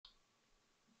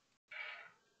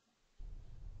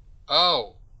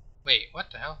Oh! Wait,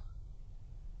 what the hell?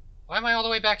 Why am I all the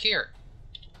way back here?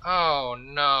 Oh,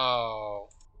 no.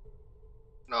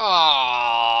 No!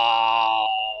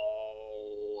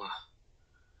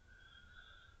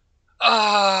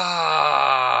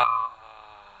 Ah!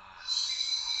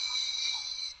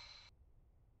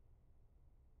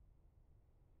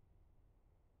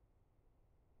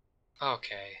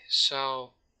 Okay,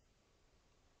 so...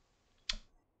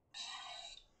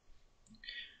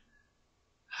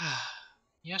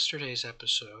 Yesterday's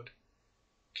episode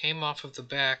came off of the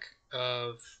back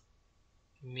of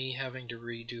me having to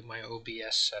redo my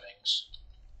OBS settings.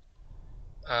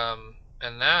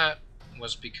 And that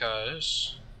was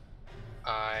because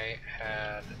I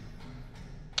had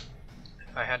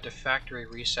to factory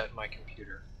reset my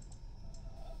computer.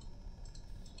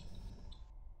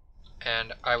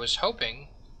 And I was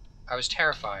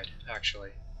terrified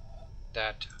actually,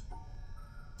 that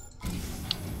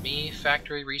me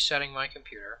factory resetting my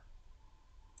computer,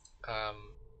 hold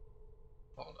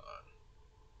on.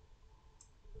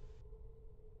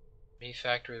 Me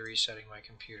factory resetting my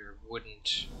computer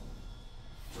wouldn't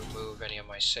remove any of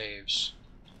my saves.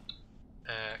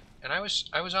 And I was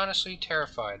honestly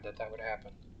terrified that that would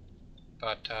happen.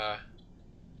 But,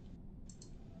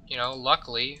 you know,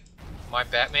 luckily, my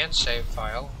Batman save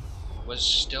file was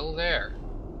still there.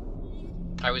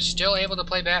 I was still able to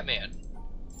play Batman.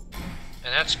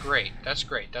 And that's great. That's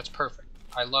great. That's perfect.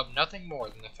 I love nothing more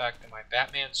than the fact that my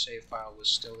Batman save file was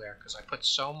still there, because I put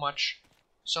so much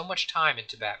time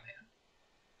into Batman.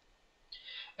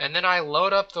 And then I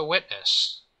load up the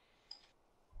Witness.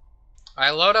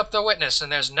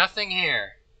 And there's nothing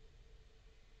here.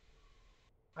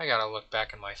 I gotta look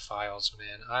back in my files,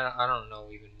 man. I don't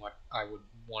know even what I would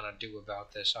want to do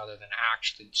about this other than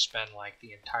actually spend like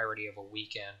the entirety of a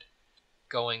weekend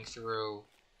going through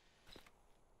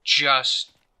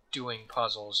just doing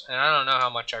puzzles. And I don't know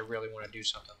how much I really want to do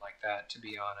something like that, to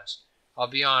be honest. I'll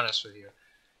be honest with you.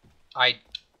 I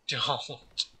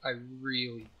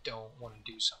really don't want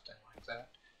to do something like that.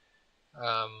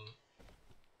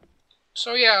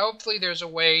 So yeah, hopefully there's a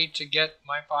way to get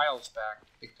my files back,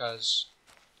 because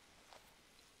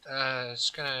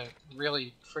it's gonna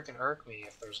really freaking irk me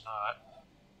if there's not.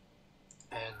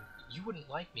 And you wouldn't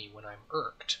like me when I'm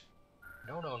irked.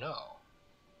 No, no, no.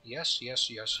 Yes, yes,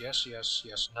 yes, yes, yes,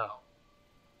 yes, no.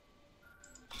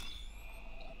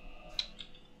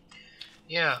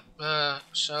 Yeah,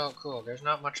 so cool. There's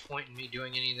not much point in me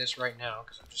doing any of this right now,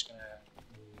 because I'm just gonna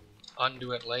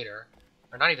undo it later.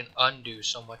 Or not even undo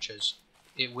so much as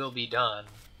it will be done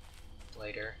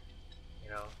later.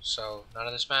 You know, so none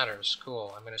of this matters.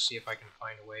 Cool. I'm gonna see if I can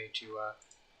find a way to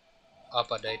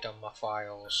update on my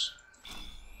files.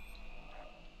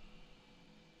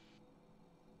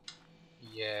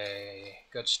 Yay.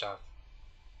 Good stuff.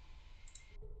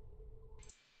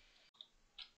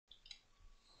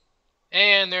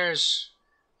 And there's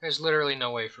literally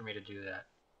no way for me to do that.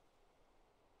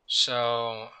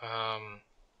 So,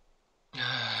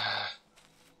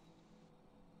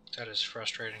 that is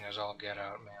frustrating as all get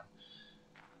out, man.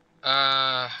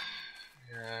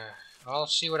 Yeah, I'll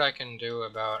see what I can do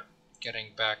about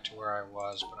getting back to where I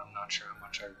was, but I'm not sure how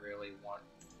much I really want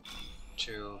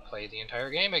to play the entire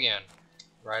game again.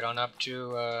 Right on up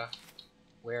to,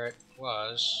 where it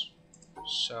was.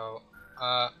 So,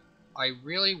 I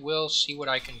really will see what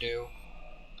I can do.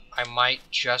 I might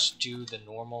just do the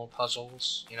normal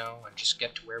puzzles, you know, and just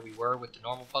get to where we were with the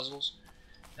normal puzzles.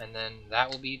 And then that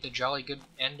will be the jolly good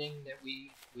ending that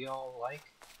we all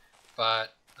like.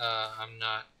 But, I'm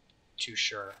not too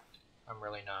sure. I'm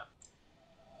really not.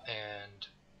 And,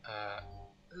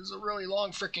 this is a really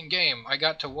long freaking game. I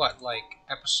got to what, like,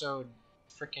 episode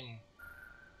freaking...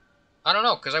 I don't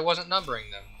know, because I wasn't numbering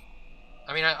them.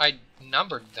 I mean, I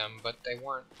numbered them, but they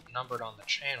weren't numbered on the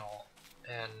channel.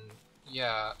 And,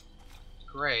 yeah,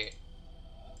 great.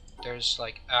 There's,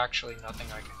 like, actually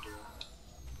nothing I can do.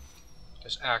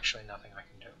 There's actually nothing I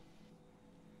can do.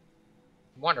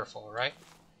 Wonderful, right?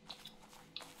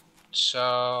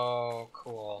 So,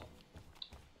 cool.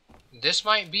 This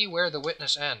might be where the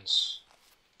Witness ends.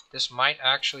 This might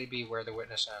actually be where the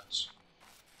Witness ends.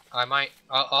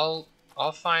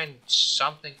 I'll find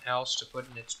something else to put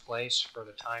in its place for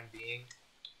the time being.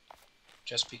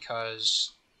 Just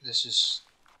because this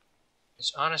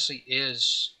honestly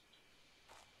is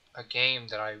a game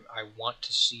that I want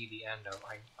to see the end of.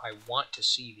 I want to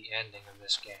see the ending of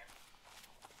this game.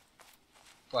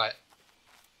 But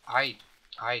I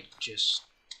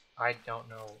don't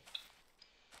know.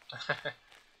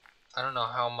 I don't know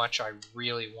how much I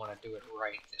really want to do it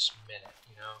right this minute,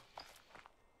 you know?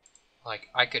 Like,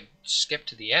 I could skip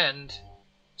to the end,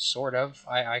 Sort of.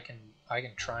 I can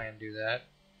try and do that.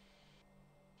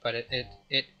 But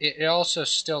it also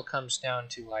still comes down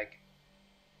to like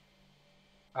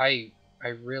I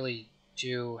really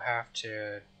do have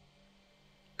to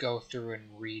go through and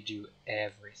redo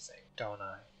everything, don't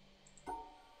I?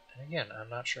 And again, I'm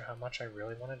not sure how much I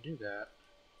really want to do that.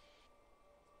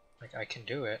 Like, I can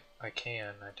do it. I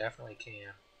definitely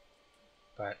can.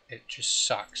 But it just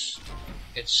sucks.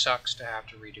 It sucks to have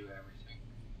to redo everything.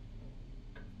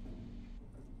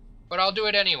 But I'll do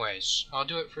it anyways. I'll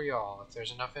do it for y'all. If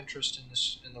there's enough interest in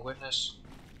this, in the witness,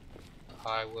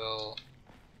 I will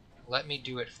let me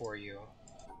do it for you.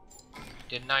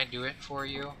 Didn't I do it for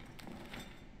you?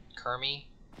 Kermie?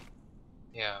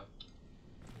 Yeah.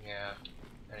 Yeah.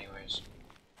 Anyways.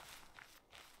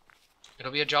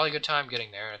 It'll be a jolly good time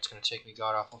getting there, and it's going to take me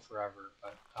god-awful forever,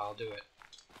 but I'll do it.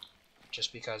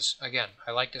 Just because, again,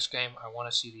 I like this game, I want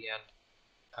to see the end.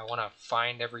 I want to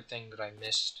find everything that I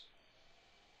missed.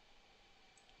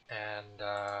 And,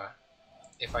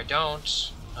 if I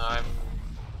don't, I'm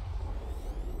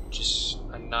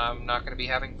not going to be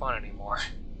having fun anymore.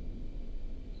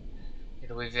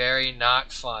 It'll be very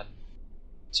not fun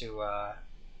to,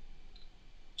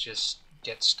 just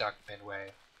get stuck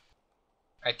midway.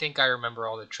 I think I remember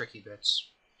all the tricky bits,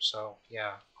 so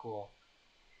yeah, cool.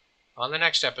 On the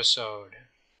next episode,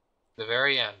 the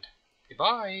very end.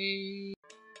 Goodbye!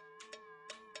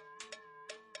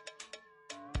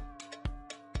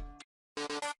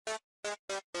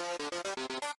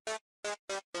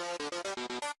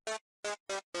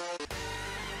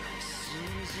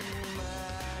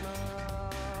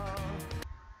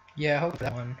 Yeah, I hope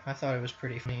that one. I thought it was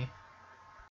pretty funny.